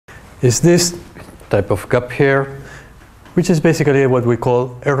is this type of gap here, which is basically what we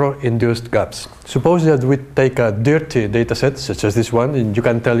call error-induced gaps. Suppose that we take a dirty data set, such as this one, and you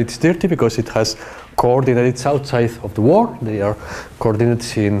can tell it's dirty because it has coordinates outside of the world. They are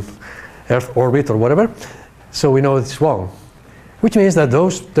coordinates in Earth orbit or whatever. So we know it's wrong, which means that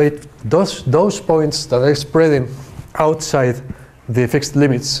those points that are spreading outside the fixed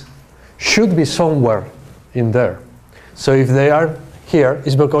limits should be somewhere in there. So if they are here,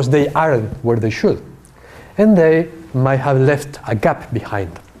 it's because they aren't where they should. And they might have left a gap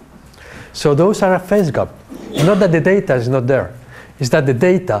behind. So those are a phase gap. Not that the data is not there. It's that the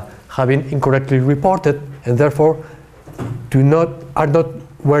data have been incorrectly reported and therefore are not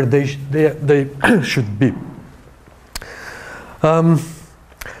where they should be.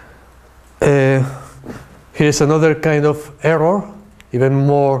 Here's another kind of error, even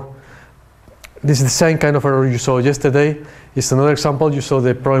more. This is the same kind of error you saw yesterday. It's another example. You saw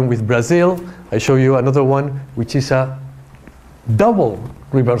the problem with Brazil. I show you another one, which is a double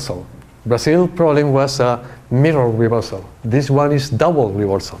reversal. Brazil problem was a mirror reversal. This one is double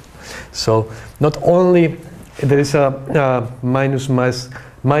reversal. So not only there is a minus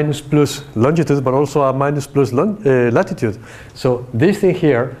plus longitude, but also a minus plus latitude. So this thing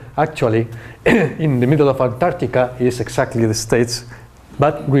here, actually, in the middle of Antarctica, is exactly the States,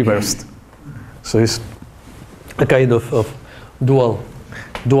 but reversed. So it's a kind of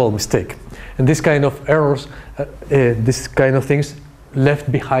dual mistake. And this kind of errors, this kind of things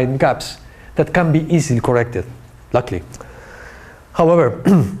left behind gaps that can be easily corrected, luckily. However,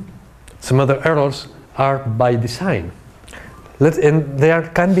 some other errors are by design. And they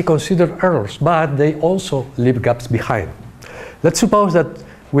can be considered errors, but they also leave gaps behind. Let's suppose that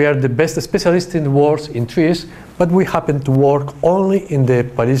we are the best specialists in the world in trees, but we happen to work only in the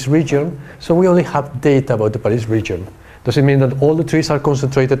Paris region, so we only have data about the Paris region. Does it mean that all the trees are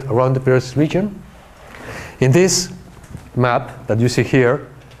concentrated around the Paris region? In this map that you see here,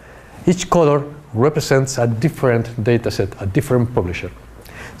 each color represents a different data set, a different publisher.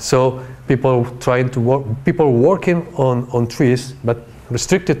 So people working on trees, but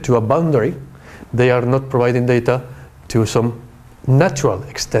restricted to a boundary, they are not providing data to some natural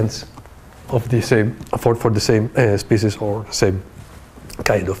extents of the same for the same species or same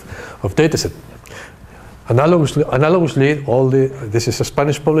kind of data set. Analogously, this is a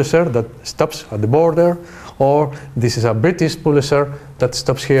Spanish publisher that stops at the border, or this is a British publisher that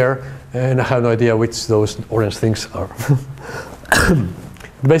stops here, and I have no idea which those orange things are.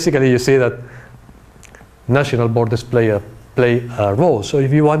 Basically, you see that national borders play a role. So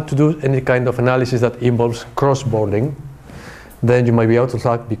if you want to do any kind of analysis that involves cross-boarding, then you might be out of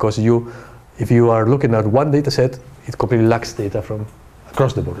luck because if you are looking at one data set, it completely lacks data from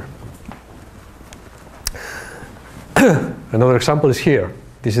across the border. Another example is here.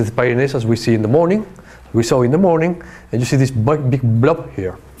 This is the Pyrenees as we see in the morning. We saw in the morning, and you see this big blob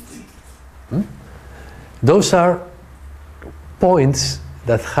here. Those are points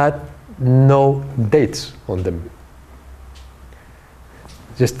that had no dates on them.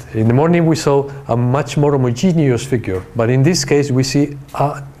 Just in the morning we saw a much more homogeneous figure, but in this case we see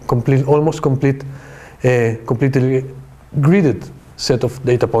a almost completely gridded set of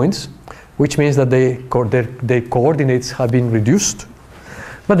data points, which means that their coordinates have been reduced.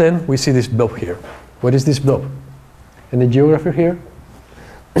 But then we see this blob here. What is this blob? Any geography here?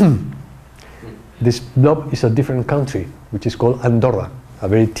 This blob is a different country, which is called Andorra, a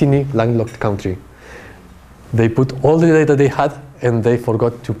very teeny landlocked country. They put all the data they had and they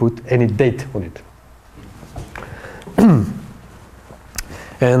forgot to put any date on it.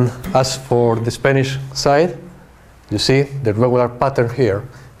 And as for the Spanish side, you see the regular pattern here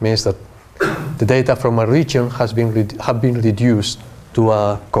means that the data from a region have been reduced to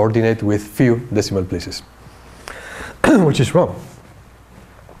a coordinate with few decimal places, which is wrong.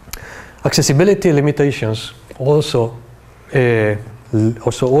 Accessibility limitations also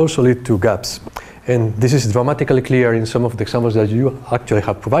lead to gaps. And this is dramatically clear in some of the examples that you actually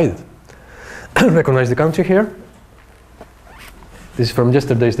have provided. Recognize the country here? This is from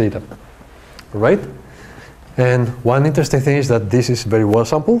yesterday's data, right? And one interesting thing is that this is very well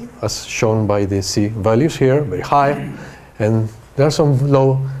sampled, as shown by the C values here, very high, and there are some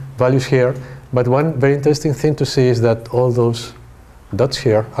low values here. But one very interesting thing to see is that all those dots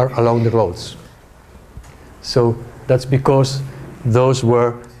here are along the roads. So that's because those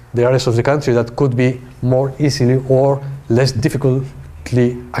were the areas of the country that could be more easily or less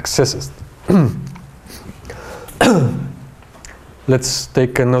difficultly accessed. Let's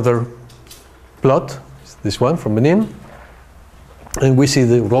take another plot, this one from Benin, and we see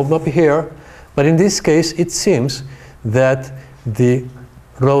the roadmap here, but in this case it seems that the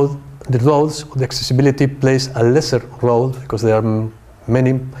road the roads, the accessibility plays a lesser role because there are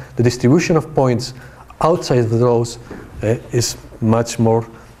many, the distribution of points outside the roads is much more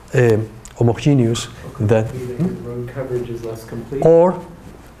homogeneous than. Road coverage is less complete. Or,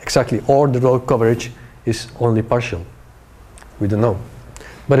 exactly, or the road coverage is only partial. We don't know.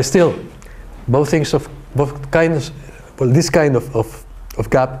 But still, both kinds, well, this kind of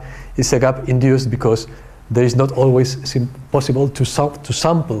gap is a gap induced because there is not always possible to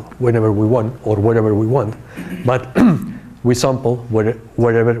sample whenever we want or wherever we want, but we sample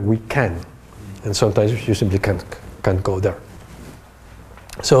wherever we can, and sometimes you simply can't go there.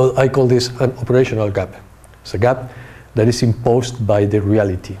 So I call this an operational gap. It's a gap that is imposed by the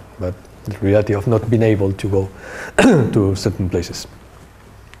reality, but the reality of not being able to go to certain places.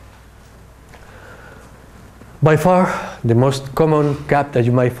 By far, the most common gap that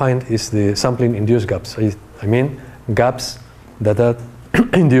you might find is the sampling-induced gaps. I mean, gaps that are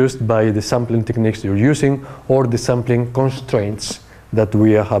induced by the sampling techniques you're using or the sampling constraints that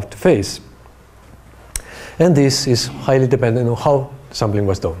we have to face. And this is highly dependent on how sampling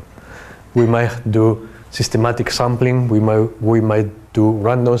was done. We might do systematic sampling, we might do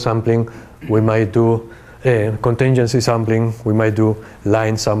random sampling, we might do contingency sampling, we might do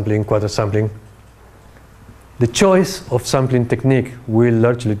line sampling, quadrant sampling. The choice of sampling technique will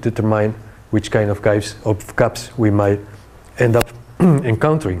largely determine which kind of gaps we might end up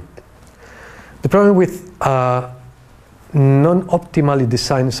encountering. The problem with non-optimally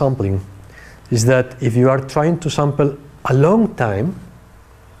designed sampling is that if you are trying to sample a long time,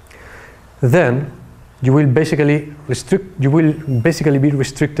 then you will basically be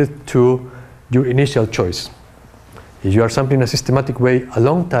restricted to your initial choice. If you are sampling a systematic way a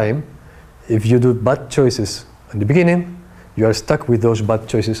long time, if you do bad choices in the beginning, you are stuck with those bad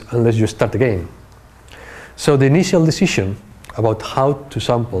choices unless you start again. So the initial decision about how to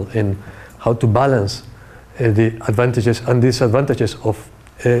sample and how to balance the advantages and disadvantages of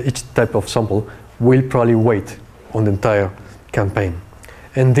each type of sample will probably wait on the entire campaign.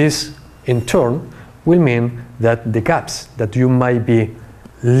 And this, in turn, will mean that the gaps that you might be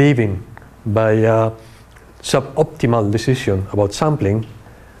leaving by a suboptimal decision about sampling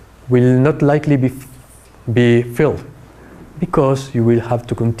will not likely be filled, because you will have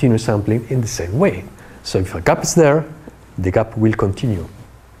to continue sampling in the same way. So if a gap is there, the gap will continue.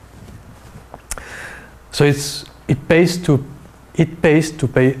 So it pays to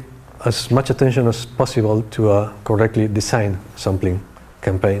pay as much attention as possible to a correctly designed sampling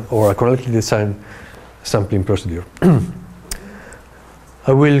campaign or a correctly designed sampling procedure.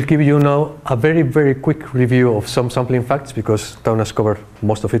 I will give you now a very, very quick review of some sampling facts because Town has covered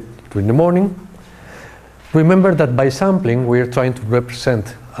most of it during the morning. Remember that by sampling, we are trying to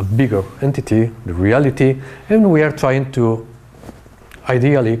represent a bigger entity, the reality, and we are trying to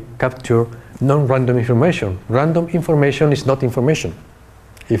ideally capture non-random information. Random information is not information.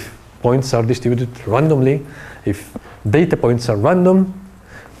 If points are distributed randomly, if data points are random,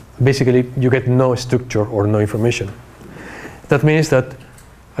 basically you get no structure or no information. That means that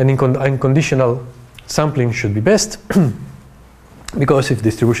an unconditional sampling should be best because if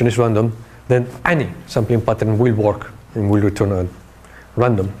distribution is random, then any sampling pattern will work and will return a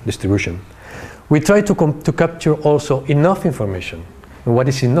random distribution. We try to capture also enough information. And what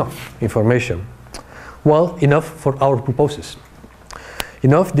is enough information? Well, enough for our purposes.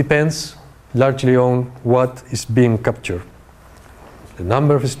 Enough depends largely on what is being captured. The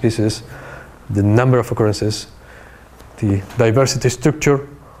number of species, the number of occurrences, the diversity structure,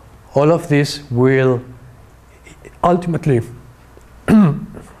 all of this will ultimately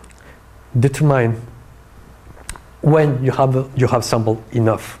determine when you have sampled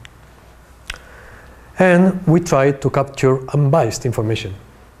enough. And we try to capture unbiased information.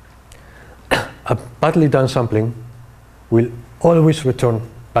 A badly done sampling will always return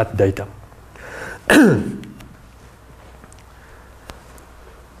bad data.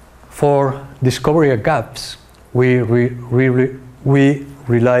 For discovery of gaps, we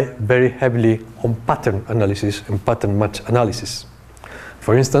rely very heavily on pattern analysis and pattern match analysis.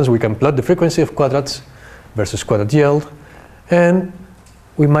 For instance, we can plot the frequency of quadrats versus quadrat yield, and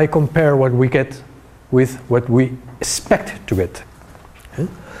we might compare what we get with what we expect to get.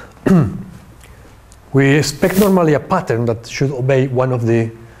 We expect normally a pattern that should obey one of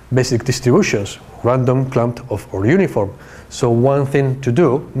the basic distributions, random, clumped, or uniform. So one thing to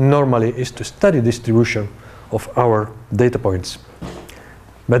do normally is to study distribution of our data points.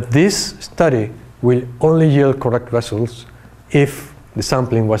 But this study will only yield correct results if the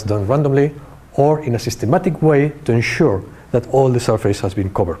sampling was done randomly or in a systematic way to ensure that all the surface has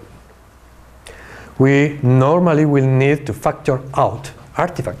been covered. We normally will need to factor out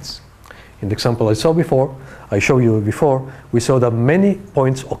artifacts in the example I showed you before, we saw that many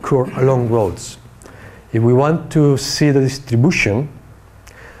points occur along roads. If we want to see the distribution,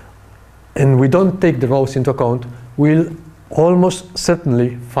 and we don't take the roads into account, we'll almost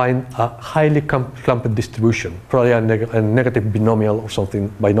certainly find a highly clumped distribution, probably a negative binomial or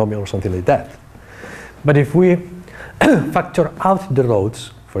something like that. But if we factor out the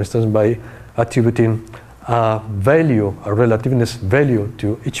roads, for instance, by attributing a value, a relativeness value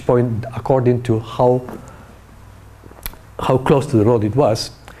to each point according to how close to the road it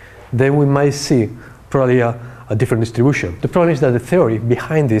was, then we might see probably a different distribution. The problem is that the theory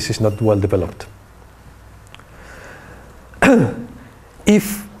behind this is not well developed.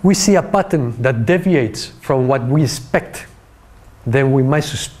 If we see a pattern that deviates from what we expect, then we might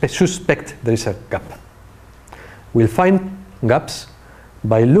suspect there is a gap. We'll find gaps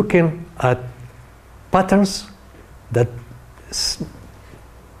by looking at patterns that,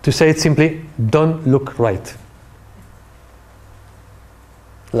 to say it simply, don't look right.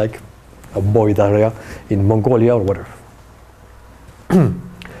 Like a void area in Mongolia or whatever.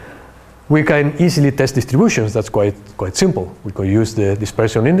 We can easily test distributions. That's quite simple. We could use the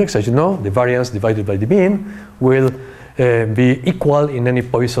dispersion index. As you know, the variance divided by the mean will be equal in any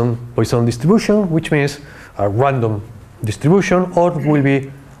Poisson distribution, which means a random distribution, or will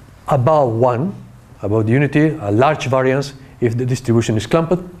be above 1, above the unity, a large variance if the distribution is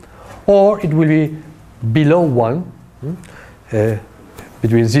clumped, or it will be below 1,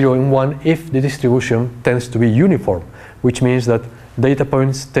 between 0 and 1, if the distribution tends to be uniform, which means that data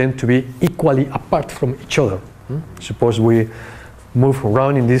points tend to be equally apart from each other. Suppose we move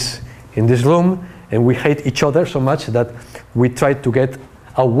around in this room and we hate each other so much that we try to get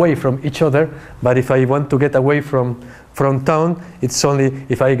away from each other, but if I want to get away from town, it's only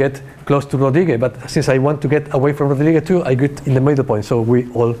if I get close to Rodriguez, but since I want to get away from Rodriguez too, I get in the middle point, so we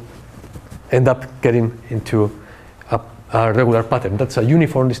all end up getting into a regular pattern. That's a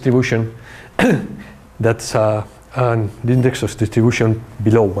uniform distribution. That's the index of distribution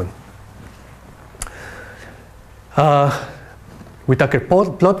below 1. With Tucker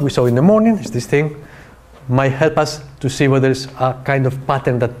plot we saw in the morning, is this thing might help us to see whether there's a kind of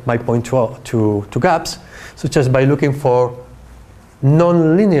pattern that might point to gaps, such as by looking for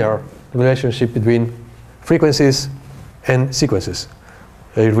non-linear relationship between frequencies and sequences.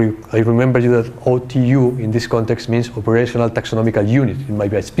 I remember you that OTU in this context means operational taxonomical unit. It might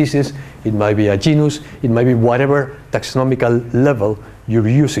be a species, it might be a genus, it might be whatever taxonomical level you're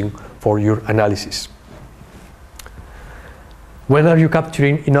using for your analysis. When are you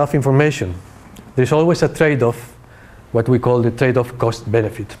capturing enough information? There's always a trade-off, what we call the trade-off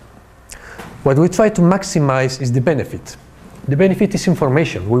cost-benefit. What we try to maximize is the benefit. The benefit is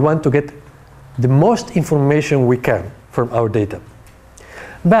information. We want to get the most information we can from our data.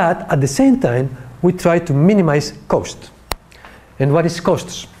 But at the same time, we try to minimize cost. And what is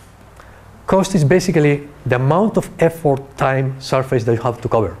costs? Cost is basically the amount of effort, time, surface that you have to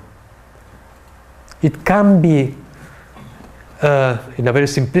cover. It can be, in a very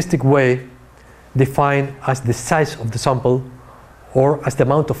simplistic way, defined as the size of the sample or as the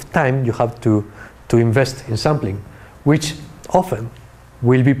amount of time you have to invest in sampling, which often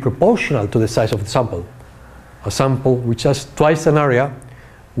will be proportional to the size of the sample. A sample which has twice an area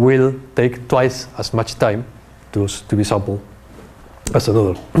will take twice as much time to be sampled as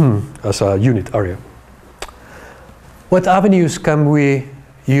another, as a unit area. What avenues can we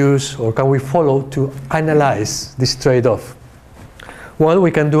use or can we follow to analyze this trade-off? Well,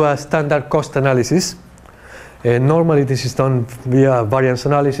 we can do a standard cost analysis. Normally this is done via variance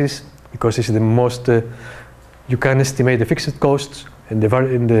analysis because it's the most, you can estimate the fixed costs and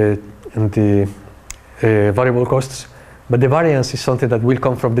the variable costs, but the variance is something that will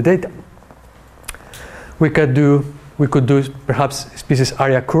come from the data. We could do perhaps species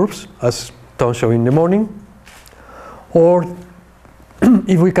area curves, as Tom showed in the morning, or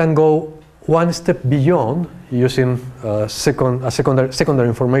if we can go one step beyond using secondary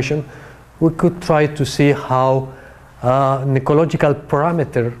information, we could try to see how an ecological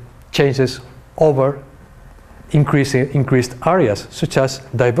parameter changes over increased areas, such as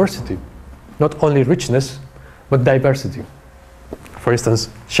diversity. Not only richness, but diversity. For instance,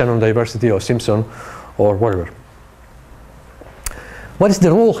 Shannon diversity or Simpson or whatever. What is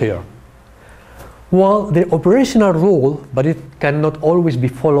the rule here? Well, the operational rule, but it cannot always be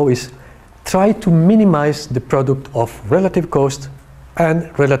followed, is try to minimize the product of relative cost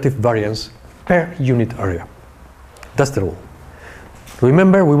and relative variance per unit area. That's the rule.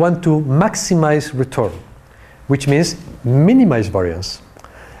 Remember, we want to maximize return, which means minimize variance.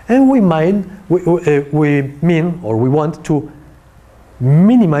 And we want to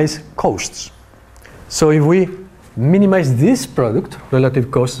minimize costs. So if we minimize this product,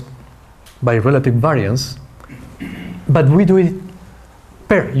 relative cost, by relative variance, but we do it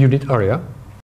per unit area,